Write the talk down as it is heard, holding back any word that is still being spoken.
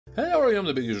Hey, how are you? I'm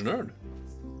the BigHugeNerd.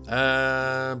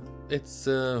 It's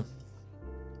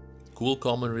cool,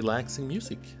 calm, and relaxing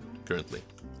music currently.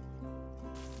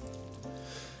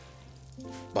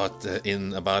 But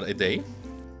in about a day,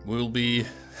 we'll be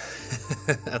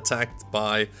attacked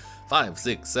by 5,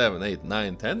 6, 7, 8,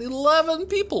 9, 10, 11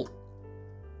 people.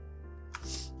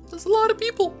 That's a lot of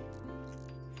people.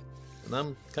 And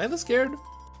I'm kind of scared.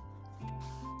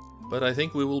 But I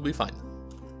think we will be fine.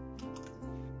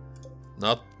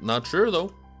 Not sure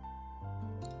though.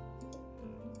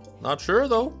 Not sure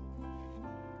though.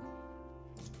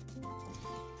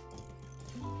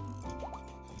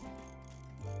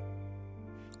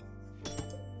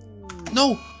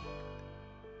 No!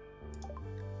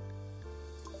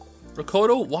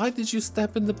 Rakoto, why did you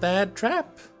step in the bad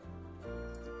trap?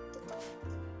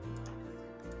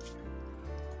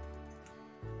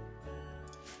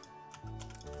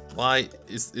 Why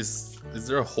is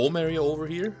there a home area over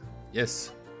here?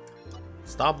 Yes.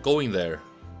 Stop going there.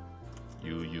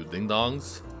 You ding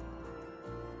dongs.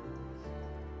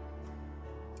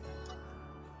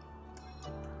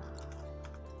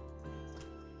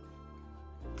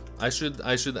 I should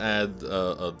add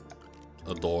a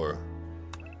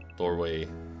doorway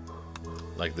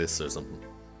like this or something.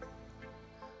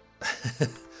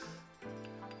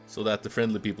 So that the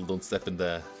friendly people don't step in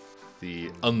the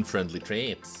unfriendly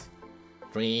traps.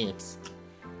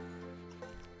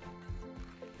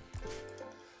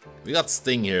 We got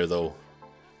Sting here though.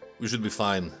 We should be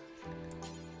fine.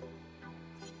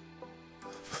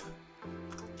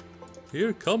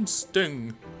 Here comes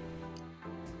Sting.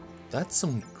 That's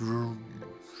some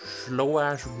slow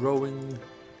ass growing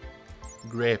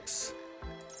grapes.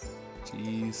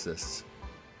 Jesus.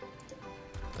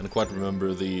 I don't quite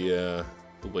remember the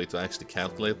way to actually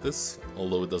calculate this,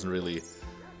 although it doesn't really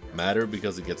matter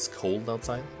because it gets cold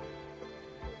outside.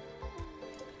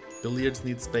 Billiards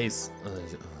need space.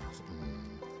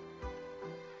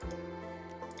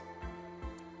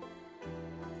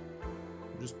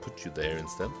 Just put you there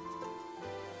instead.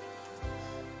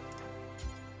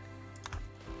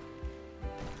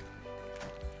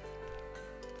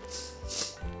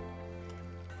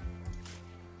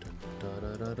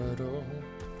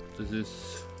 This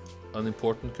is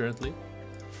unimportant currently,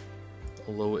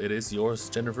 although it is yours,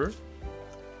 Jennifer.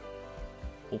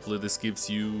 Hopefully this gives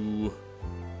you...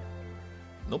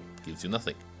 Nope, gives you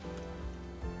nothing.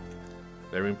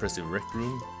 Very impressive rec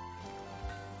room.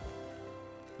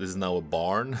 This is now a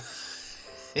barn.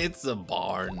 It's a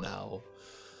barn now.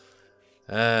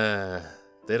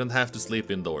 They don't have to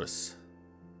sleep indoors.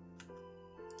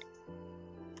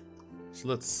 So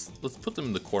let's put them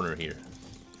in the corner here.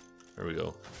 There we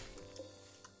go.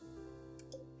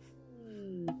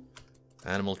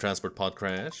 Animal transport pod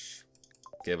crash.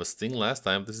 Gave us Sting last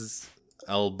time. This is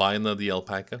Albina the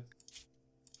alpaca.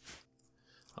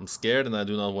 I'm scared and I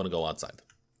do not want to go outside.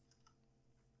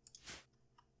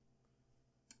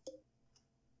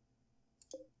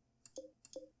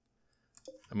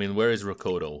 I mean, where is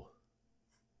Rakoto?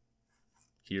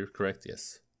 Here, correct?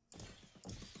 Yes.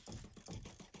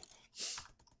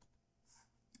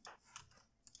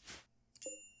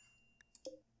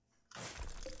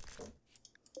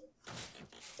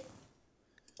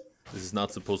 This is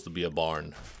not supposed to be a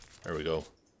barn. There we go.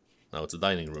 Now it's a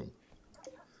dining room.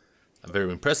 A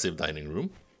very impressive dining room.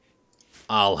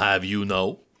 I'll have you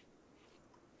know.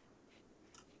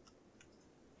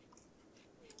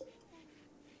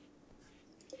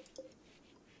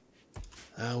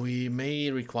 We may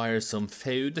require some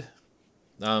food.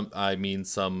 I mean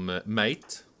some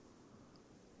mate.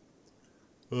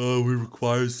 We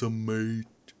require some mate.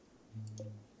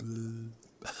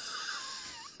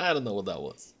 I don't know what that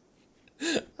was.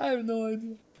 I have no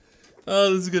idea.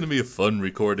 Oh, this is gonna be a fun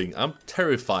recording. I'm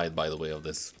terrified, by the way, of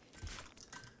this.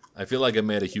 I feel like I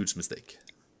made a huge mistake.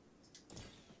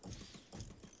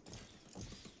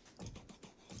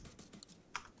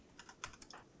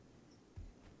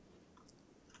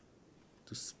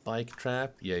 To spike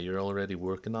trap? Yeah, you're already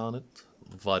working on it.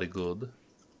 Very good.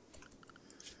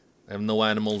 I have no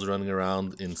animals running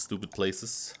around in stupid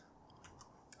places.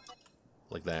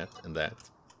 Like that and that.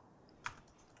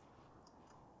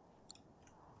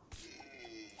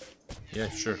 Yeah,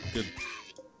 sure, good.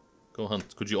 Go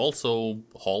hunt. Could you also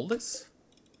haul this?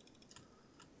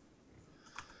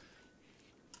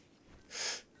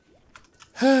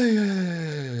 I'm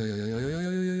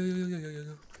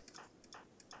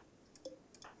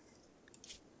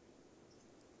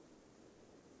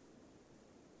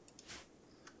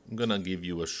gonna give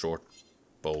you a short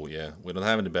bow, yeah. We don't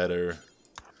have any better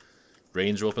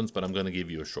range weapons, but I'm gonna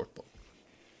give you a short bow.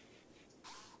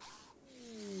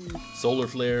 Solar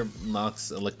flare knocks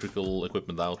electrical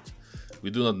equipment out. We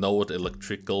do not know what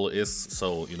electrical is,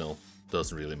 so, you know,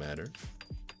 doesn't really matter.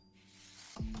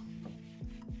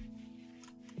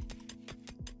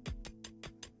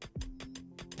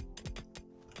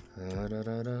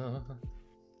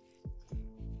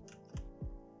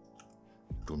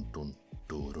 Dun dun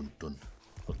dun dun dun.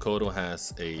 Kodo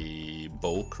has a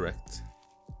bow, correct?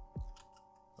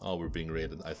 Oh, we're being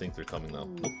raided. I think they're coming now.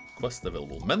 Oh, quest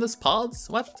available. Menace pods?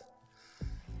 What?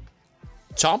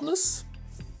 Chomnus?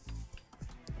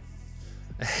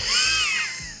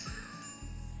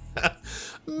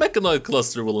 Mechanoid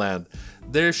cluster will land.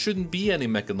 There shouldn't be any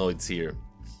mechanoids here.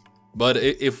 But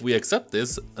if we accept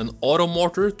this, an auto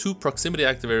mortar, 2 proximity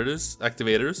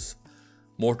activators,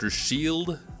 mortar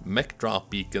shield, mech drop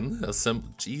beacon,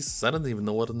 Jesus, I don't even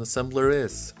know what an assembler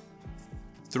is.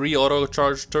 3 auto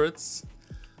charge turrets.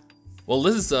 Well,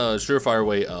 this is a surefire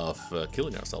way of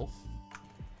killing ourselves.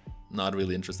 Not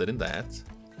really interested in that.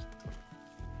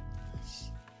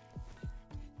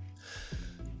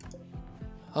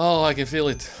 Oh, I can feel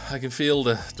it. I can feel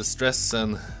the stress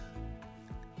and...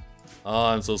 Oh,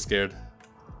 I'm so scared.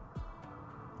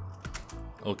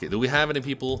 Okay, do we have any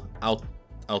people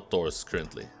outdoors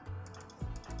currently?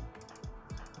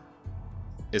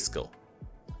 Isco.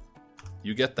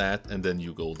 You get that, and then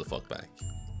you go the fuck back.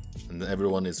 And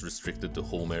everyone is restricted to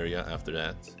home area after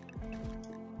that.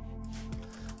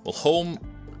 Well, home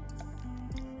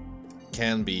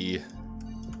can be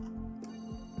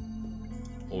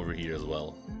over here as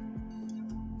well.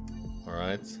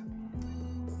 Alright.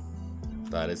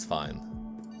 That is fine.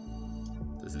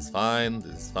 This is fine,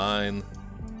 this is fine.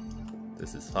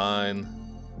 This is fine.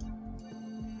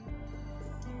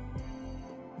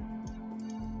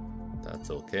 That's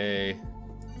okay.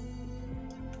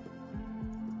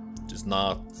 Just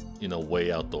not, you know,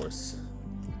 way outdoors.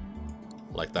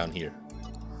 Like down here.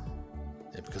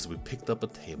 Yeah, because we picked up a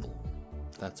table.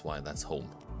 That's why that's home.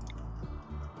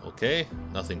 Okay,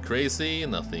 nothing crazy,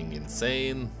 nothing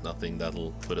insane, nothing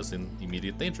that'll put us in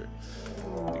immediate danger.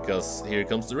 Because here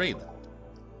comes the raid.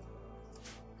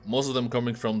 Most of them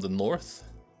coming from the north.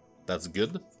 That's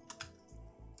good.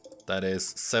 That is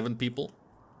 7 people,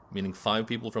 meaning 5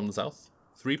 people from the south.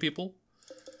 3 people.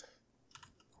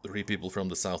 3 people from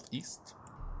the southeast.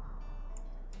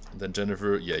 And then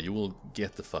Jennifer, yeah, you will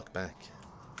get the fuck back.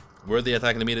 Were they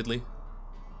attacking immediately?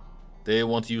 They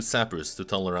want to use sappers to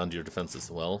tunnel around your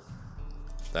defenses. Well,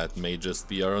 that may just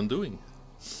be our undoing.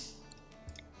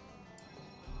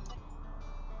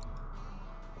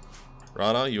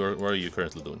 Rada, what are you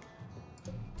currently doing?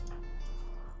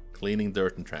 Cleaning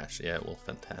dirt and trash. Yeah, well,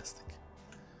 fantastic.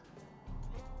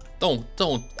 Don't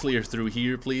clear through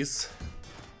here, please.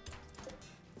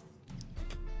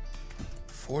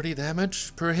 40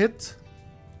 damage per hit?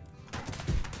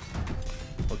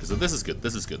 Okay, so this is good,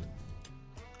 this is good.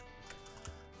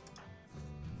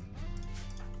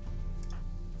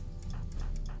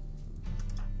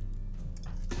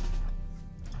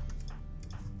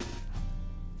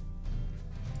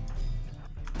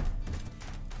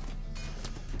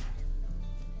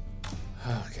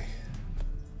 Okay.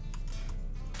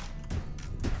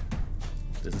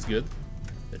 This is good.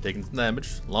 They're taking some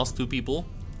damage. Lost 2 people.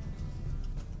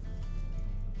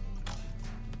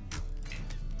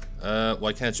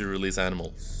 Why can't you release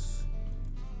animals?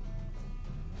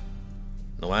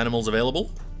 No animals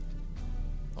available?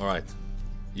 Alright.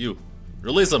 You.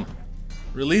 Release them!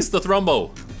 Release the Thrumbo!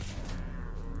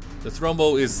 The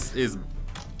Thrumbo is...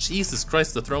 Jesus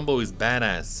Christ, the Thrumbo is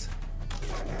badass.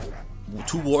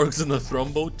 2 wargs and a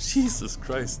Thrumbo? Jesus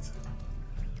Christ.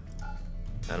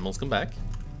 Animals come back.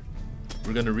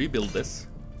 We're gonna rebuild this.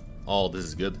 Oh, this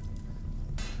is good.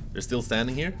 They're still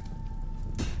standing here.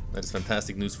 That is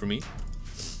fantastic news for me.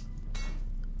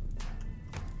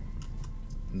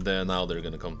 Then now they're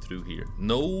gonna come through here.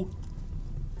 No.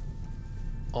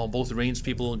 Oh, both ranged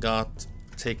people got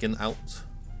taken out.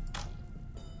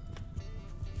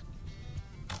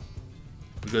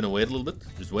 We're gonna wait a little bit.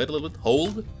 Just wait a little bit.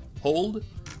 Hold, hold,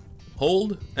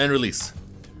 hold, and release.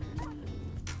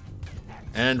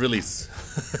 And release.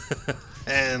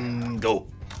 And go.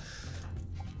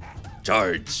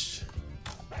 Charge.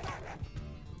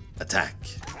 Attack.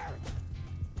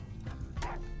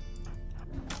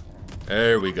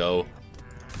 There we go.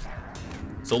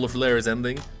 Solar flare is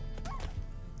ending.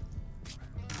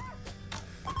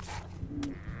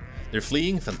 They're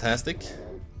fleeing, fantastic.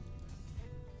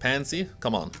 Pansy,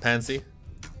 come on, Pansy.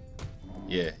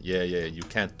 Yeah, you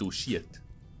can't do shit.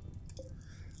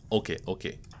 Okay,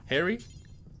 okay. Harry?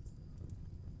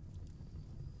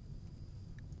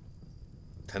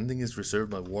 Tending is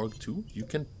reserved by Warg 2. You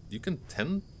can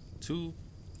tend to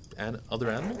other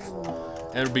animals.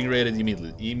 And we're being raided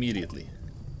immediately.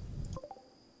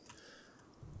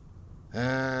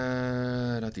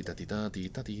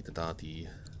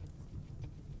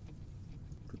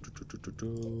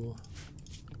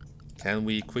 Can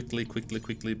we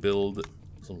quickly build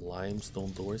some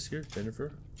limestone doors here,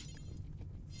 Jennifer?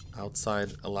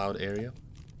 Outside allowed area.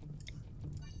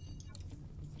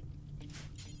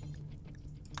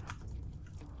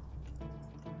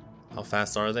 How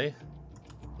fast are they?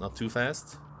 Not too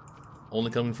fast. Only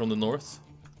coming from the north.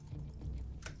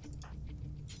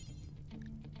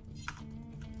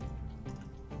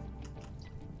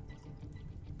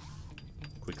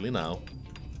 Quickly now.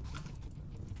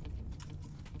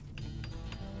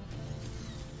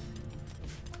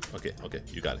 Okay, okay,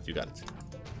 you got it, you got it.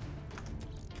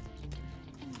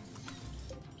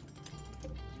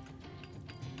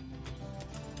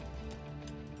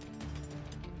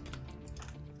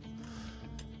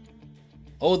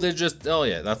 Oh, they're just... Oh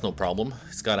yeah, that's no problem.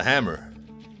 It's got a hammer.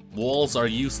 Walls are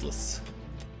useless.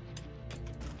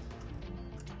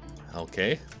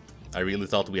 Okay. I really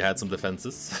thought we had some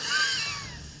defenses.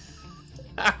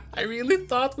 I really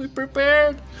thought we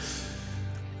prepared.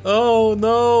 Oh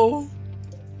no.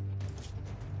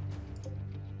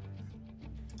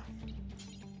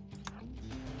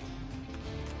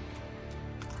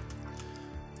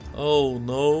 Oh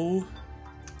no.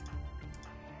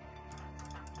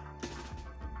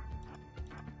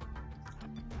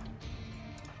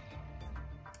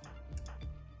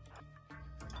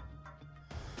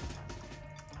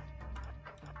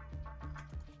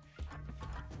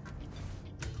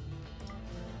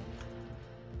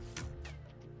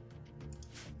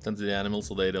 Tend to the animals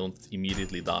so they don't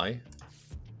immediately die.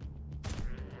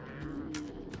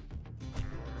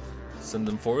 Send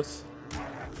them forth.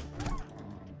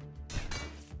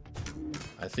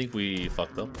 I think we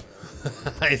fucked up.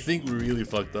 I think we really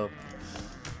fucked up.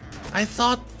 I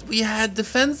thought we had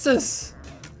defenses.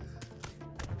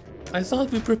 I thought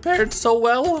we prepared so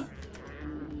well.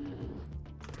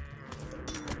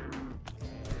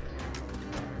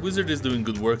 Wizard is doing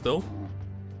good work though.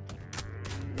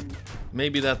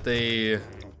 Maybe that they...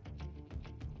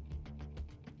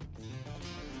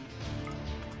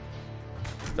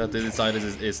 decided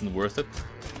it isn't worth it.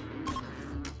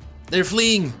 They're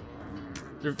fleeing!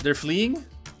 They're fleeing?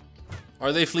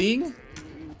 Are they fleeing?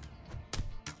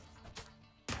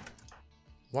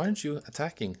 Why aren't you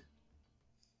attacking?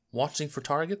 Watching for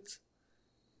target?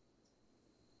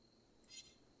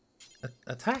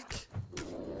 Attack!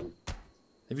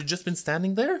 Have you just been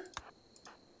standing there?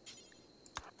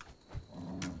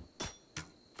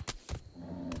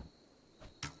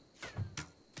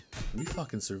 We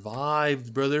fucking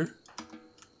survived, brother.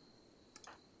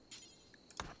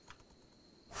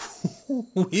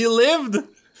 We lived!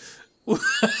 We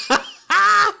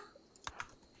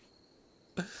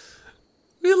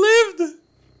lived!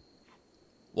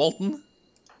 Walton?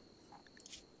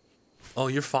 Oh,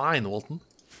 you're fine, Walton.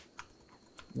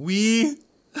 We...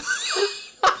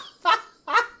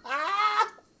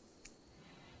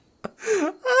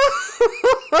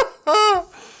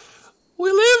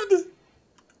 We lived!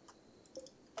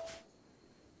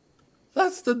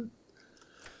 That's the...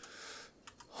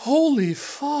 Holy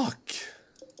fuck!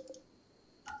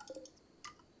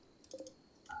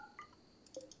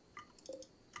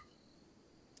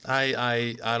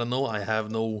 I don't know. I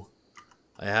have no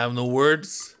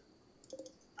words.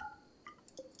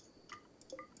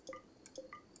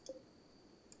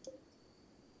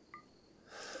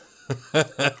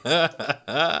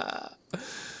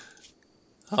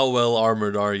 How well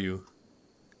armored are you?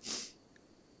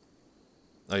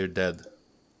 Oh, you're dead.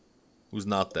 Who's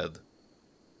not dead?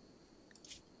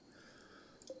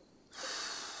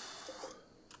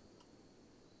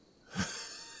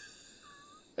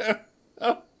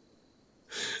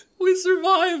 We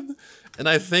survived! And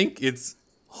I think it's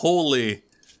wholly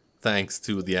thanks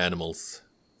to the animals.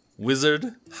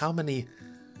 Wizard, how many...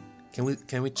 Can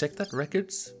we check that?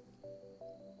 Records?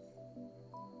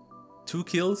 2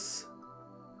 kills?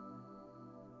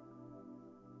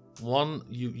 1,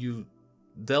 you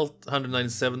dealt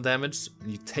 197 damage,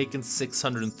 you taken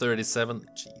 637.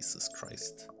 Jesus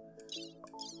Christ.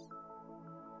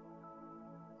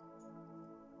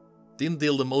 Didn't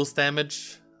deal the most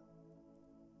damage.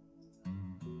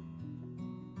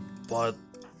 But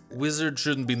Wizard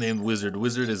shouldn't be named Wizard.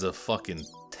 Wizard is a fucking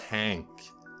tank.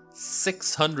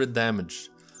 600 damage.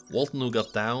 Walton, who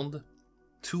got downed,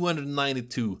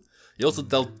 292. He also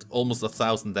dealt almost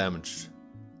 1,000 damage.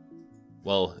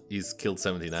 Well, he's killed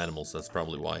 17 animals, that's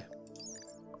probably why.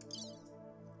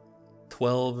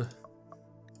 12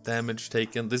 damage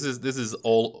taken. This is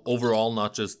all overall,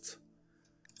 not just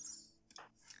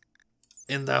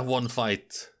in that one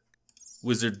fight,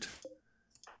 Wizard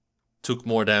took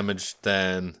more damage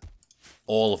than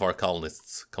all of our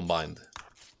colonists combined.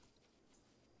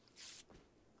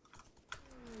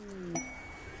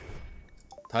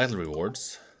 Title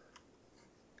rewards.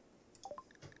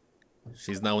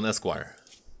 She's now an esquire.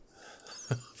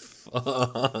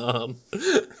 Fun.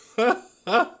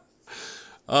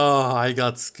 Oh, I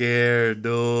got scared,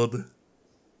 dude.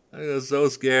 I got so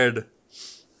scared.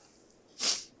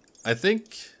 I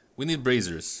think we need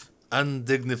braziers.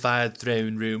 Undignified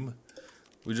throne room.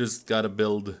 We just gotta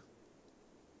build.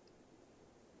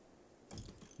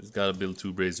 Just gotta build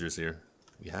 2 braziers here.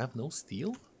 We have no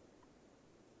steel?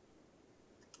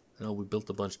 No, we built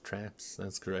a bunch of traps.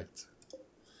 That's correct.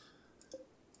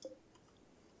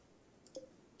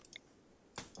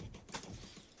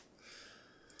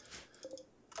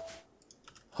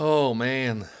 Oh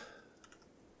man.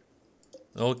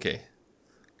 Okay.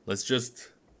 Let's just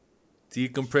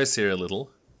decompress here a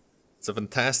little. It's a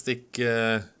fantastic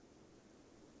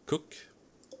cook.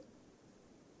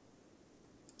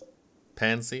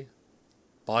 Pansy.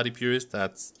 Body purist,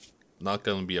 that's not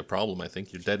gonna be a problem, I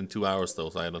think. You're dead in 2 hours though,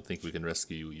 so I don't think we can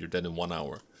rescue you. You're dead in 1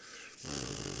 hour.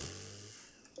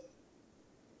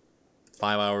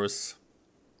 5 hours.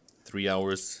 3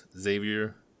 hours.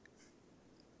 Xavier.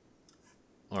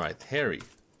 Alright, Harry.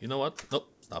 You know what? Nope,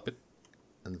 stop it.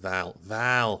 And Val.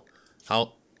 Val!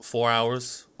 How? 4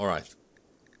 hours? Alright.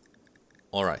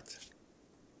 Alright.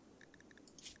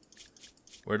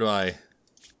 Where do I...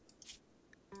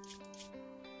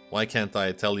 Why can't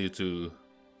I tell you to...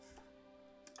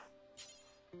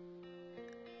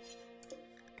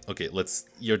 Okay, let's...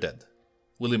 You're dead.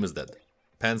 William is dead.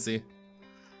 Pansy.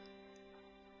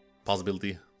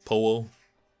 Possibility. Powo. I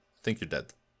think you're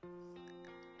dead.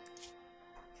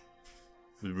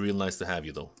 It'd be real nice to have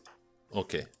you though.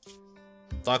 Okay.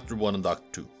 Doctor 1 and Doctor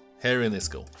 2. Harry and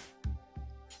Isco.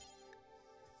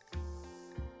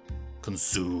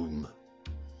 Consume.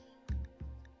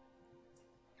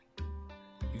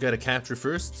 You gotta capture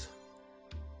first?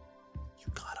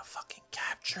 You gotta fucking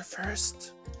capture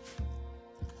first.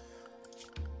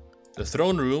 The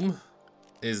throne room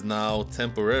is now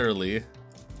temporarily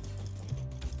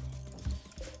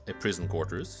a prison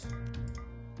quarters.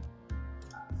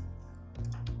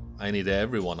 I need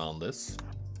everyone on this.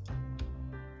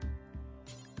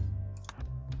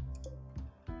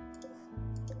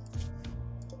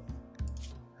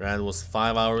 Rand was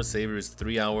 5 hours, Xavier is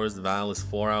 3 hours, Val is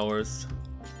 4 hours.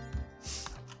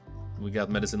 We got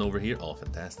medicine over here. Oh,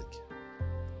 fantastic.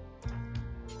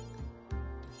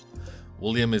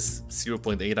 William is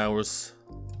 0.8 hours.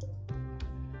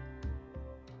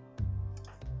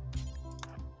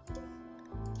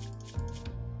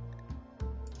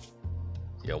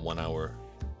 Yeah, 1 hour.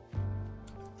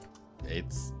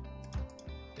 It's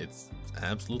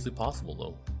absolutely possible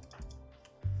though.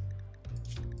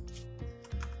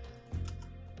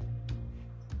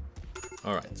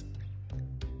 All right.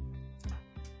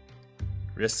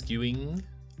 Rescuing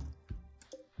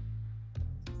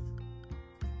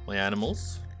my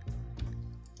animals.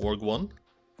 Org 1.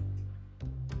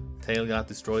 Tail got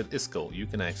destroyed. Isco, you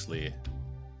can actually...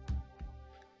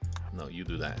 No, you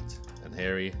do that. And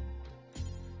Harry...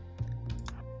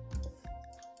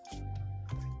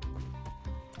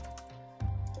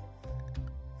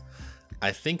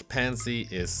 I think Pansy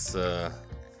is...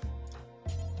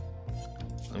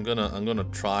 I'm gonna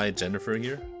try Jennifer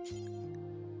here.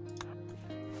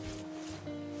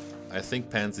 I think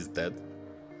Pansy's dead.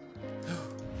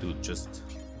 Dude, just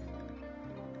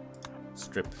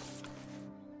strip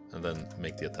and then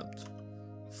make the attempt.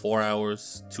 4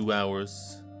 hours, 2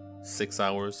 hours, 6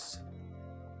 hours.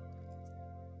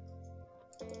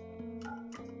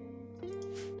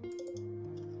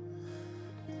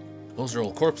 Those are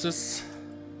all corpses.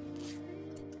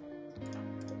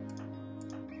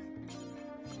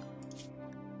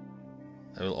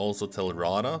 I will also tell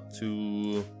Rada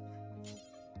to...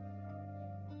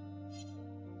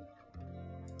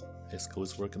 Isco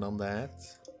is working on that.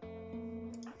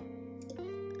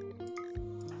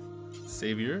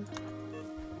 Savior.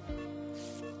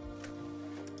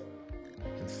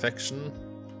 Infection.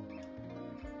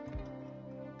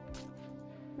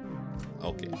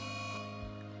 Okay.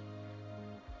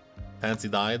 Pansy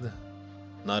died.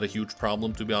 Not a huge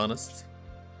problem, to be honest.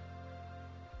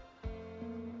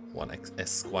 One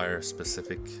Esquire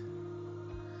specific.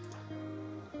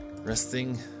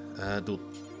 Resting. Dude.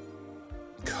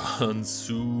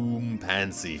 Consume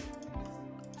Pansy.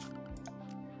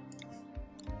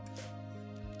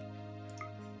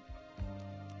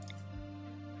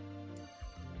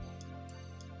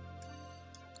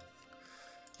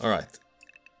 Alright.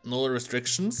 No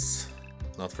restrictions.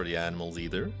 Not for the animals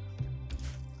either.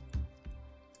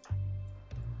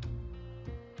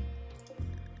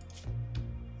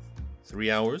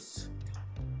 Three hours.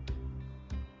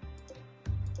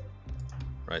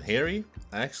 Right, Harry,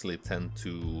 I actually tend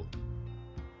to...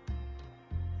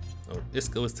 Or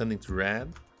Isco is tending to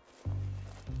Rad.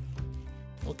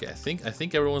 Okay, I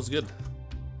think everyone's good.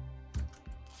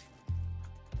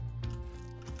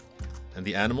 And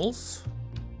the animals?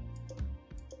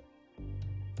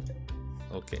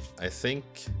 Okay, I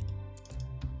think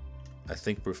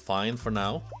we're fine for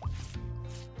now.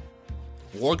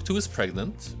 Warg 2 is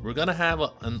pregnant. We're gonna have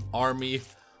an army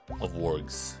of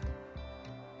wargs.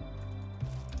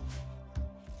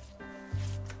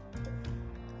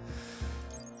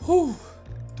 Whew.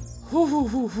 Whew, whew,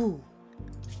 whew, whew.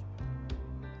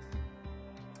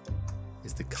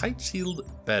 Is the kite shield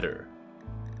better?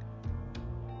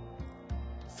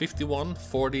 51,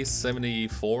 40,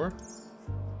 74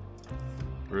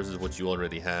 versus what you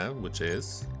already have, which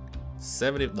is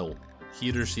 70. No,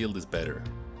 heater shield is better.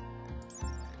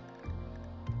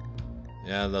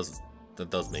 Yeah, that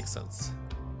does make sense.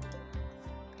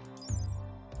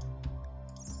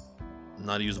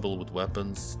 Not usable with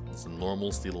weapons. It's a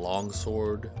normal steel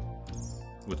longsword.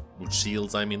 With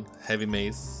shields, I mean. Heavy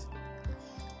mace.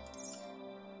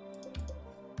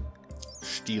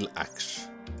 Steel axe.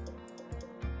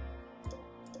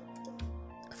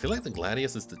 I feel like the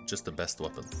Gladius is just the best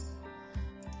weapon.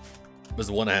 It's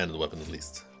a one-handed weapon at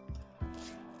least.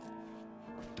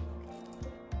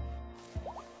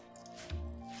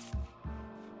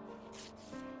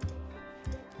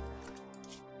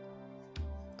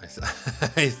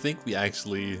 I think we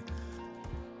actually...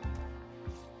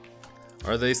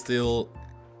 Are they still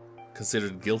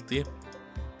considered guilty?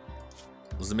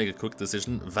 Let's make a quick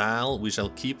decision. Val, we shall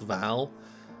keep Val,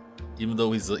 even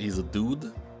though he's a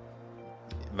dude.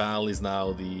 Val is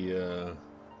now the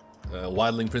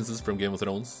wildling princess from Game of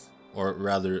Thrones, or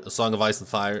rather, A Song of Ice and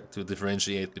Fire, to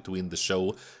differentiate between the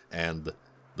show and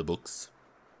the books.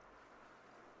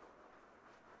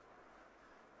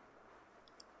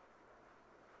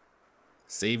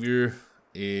 Savior,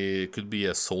 it could be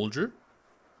a soldier,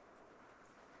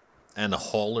 and a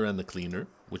hauler and a cleaner,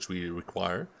 which we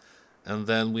require. And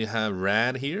then we have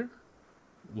Rad here,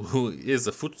 who is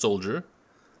a foot soldier,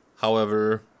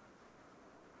 however,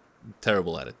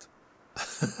 terrible at it.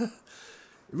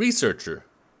 Researcher,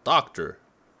 doctor.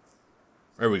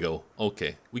 There we go.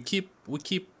 Okay, we keep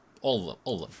all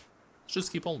of them. Let's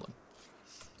just keep all of them.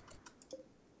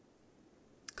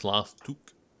 Class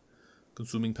Took.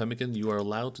 Consuming pemmican, you are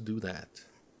allowed to do that.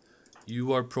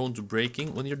 You are prone to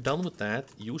breaking. When you're done with that,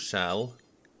 you shall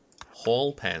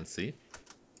haul Pansy.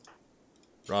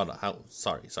 Rada, how?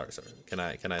 Sorry. Can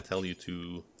I tell you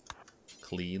to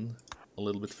clean a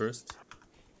little bit first?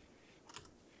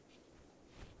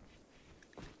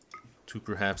 To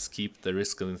perhaps keep the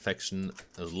risk of infection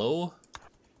as low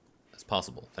as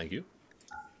possible. Thank you.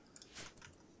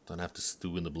 Don't have to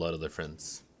stew in the blood of their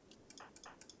friends.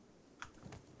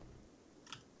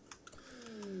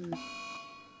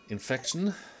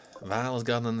 Infection. Val has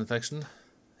gotten an infection.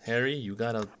 Harry, you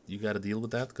gotta deal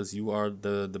with that because you are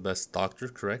the best doctor,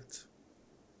 correct?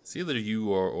 It's either you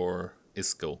or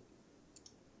Isco.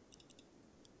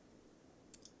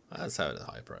 Let's have it a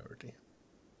high priority.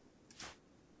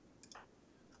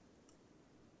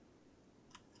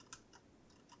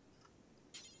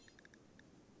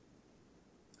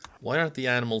 Why aren't the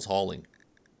animals hauling?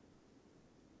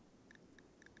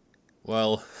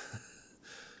 Well,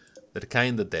 they're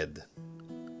kinda dead.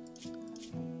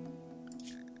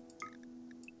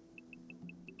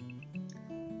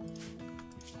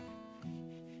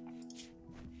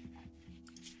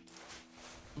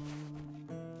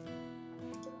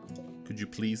 Could you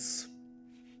please...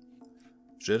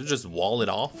 Should I just wall it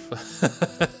off?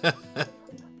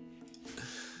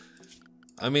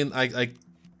 I mean, I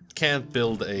can't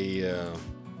build a...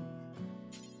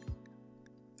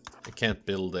 I can't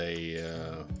build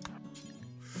a...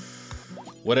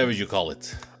 whatever you call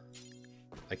it.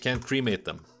 I can't cremate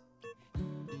them.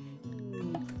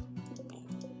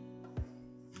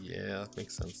 Yeah, that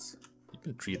makes sense. You've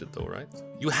been treated though, right?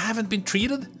 You haven't been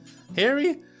treated?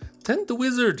 Harry? Tend the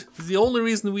wizard is the only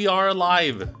reason we are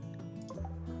alive.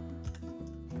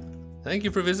 Thank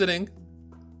you for visiting.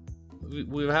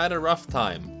 We've had a rough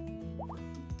time.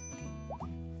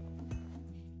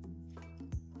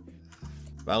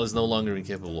 Val is no longer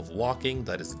incapable of walking.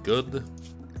 That is good.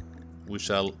 We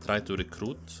shall try to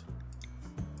recruit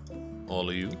all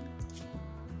of you.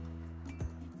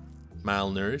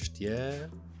 Malnourished, yeah.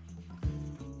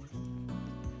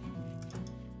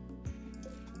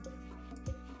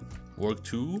 Work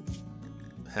 2.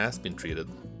 has been treated.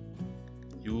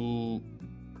 You...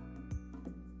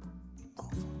 Oh,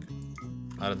 fuck.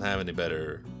 I don't have any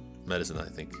better medicine, I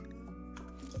think.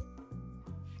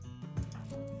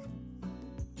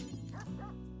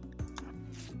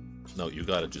 No, you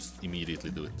gotta just immediately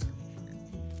do it.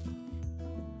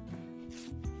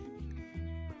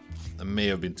 I may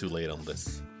have been too late on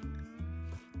this.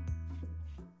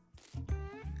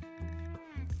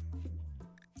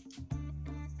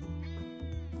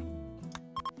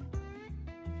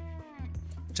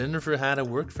 Jennifer had a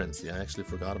work frenzy. I actually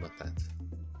forgot about that.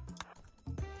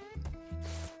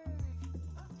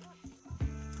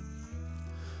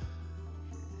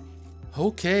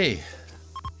 Okay.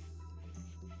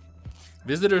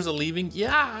 Visitors are leaving.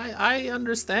 Yeah, I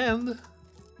understand.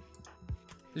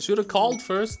 They should have called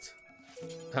first.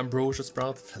 Ambrosia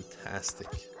sprout, fantastic.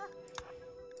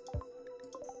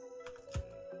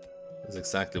 That's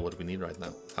exactly what we need right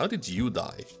now. How did you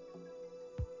die?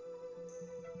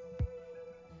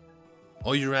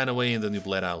 Oh, you ran away and then you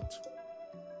bled out.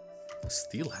 A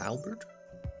steel halberd?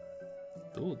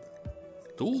 Dude.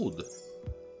 Dude.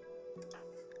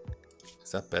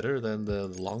 Is that better than the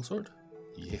longsword?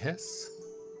 Yes.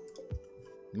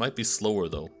 It might be slower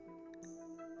though.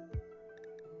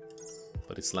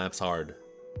 But it slaps hard.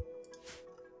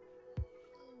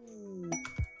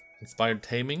 Inspired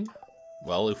taming?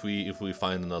 Well, if we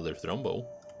find another thrombo,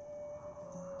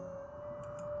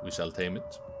 we shall tame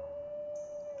it.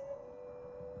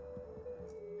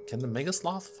 Can the Mega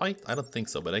Sloth fight? I don't think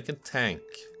so, but I can tank.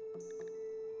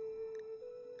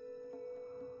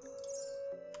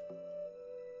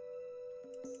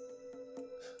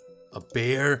 A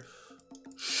bear?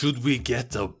 Should we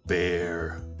get a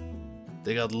bear?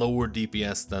 They got lower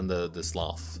DPS than the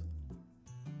sloth.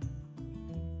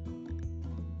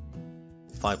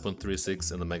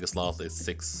 5.36 and the Mega Sloth is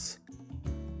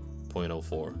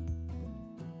 6.04.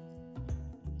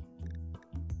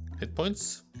 Hit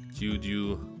points? Do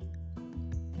you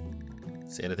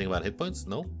say anything about hit points?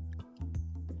 No?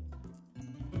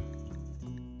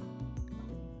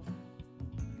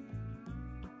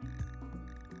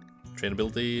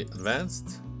 Trainability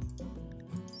advanced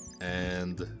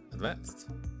and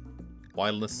advanced.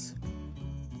 Wildness.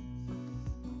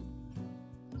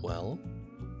 Well,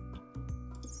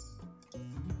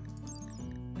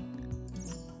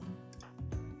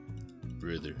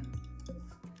 brother.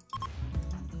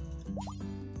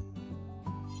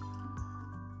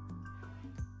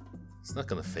 It's not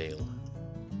gonna fail.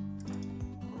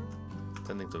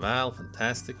 Tending to Val,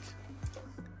 fantastic.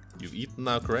 You've eaten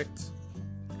now, correct?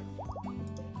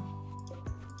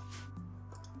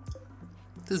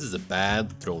 This is a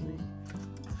bad throne room.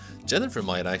 Jennifer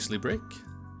might actually break.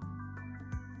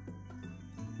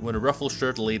 When a ruffle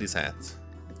shirt lady's hat.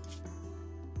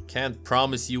 Can't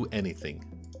promise you anything.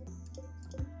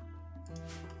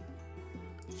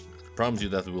 I promise you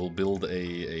that we will build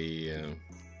a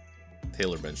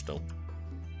tailor bench though.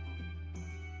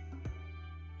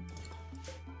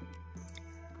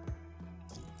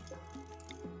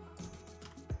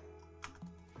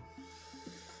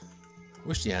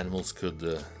 Wish the animals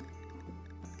could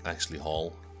actually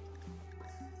haul.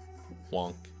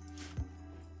 Wonk.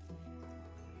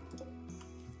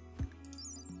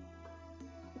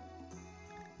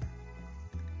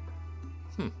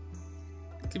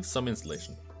 Give some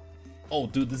installation. Oh,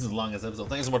 dude, this is the longest episode.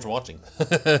 Thanks so much for watching. I'm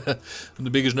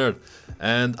the BigHugeNerd.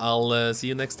 And I'll see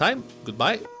you next time.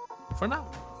 Goodbye for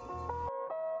now.